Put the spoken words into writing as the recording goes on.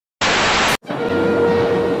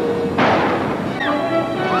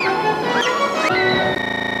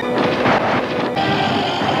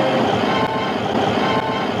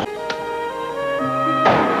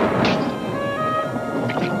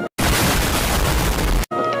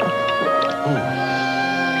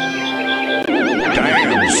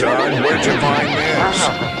son, where'd you find this?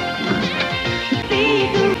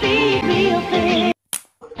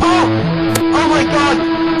 Oh my God!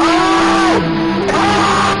 Oh!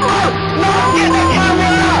 No! Get the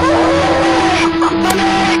camera!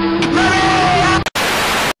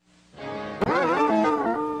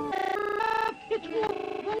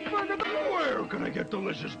 Where can I get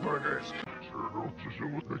delicious burgers?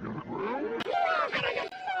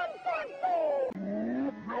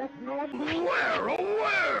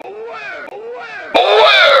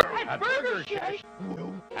 Where? At Burger Chef.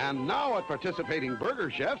 And now at participating Burger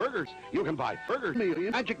Chef Burgers, you can buy burger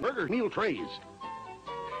meal magic burger meal trays.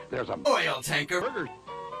 There's a oil tanker burger.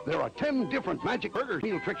 There are 10 different magic burger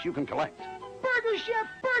meal tricks you can collect. Burger Chef,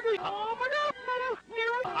 burger. Oh my God!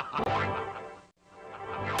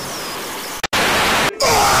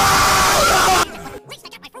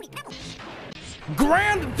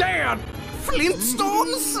 Granddad!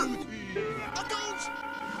 Flintstones?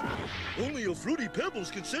 Only a Fruity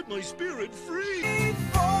Pebbles can set my spirit free.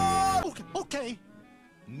 Okay.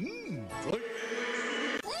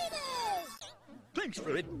 Thanks,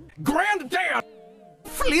 Fred. Granddad!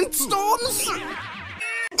 Flintstones?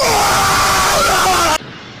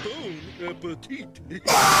 Bon appetit.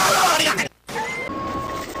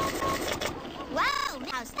 Wow,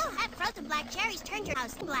 house still have frozen black cherries turned your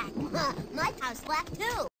house black. My house black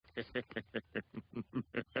too.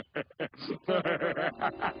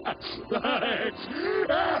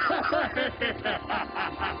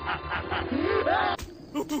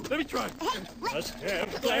 Let me try. Must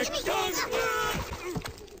have black tongue.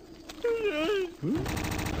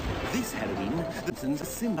 This Halloween, the Simpsons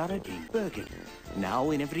Similarity Burger.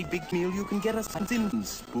 Now in every big meal you can get a Simpsons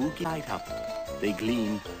spooky light up. They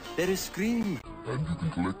gleam, they scream, And you can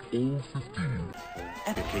collect all 15.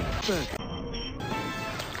 at a King Burger.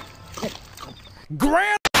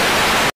 Grand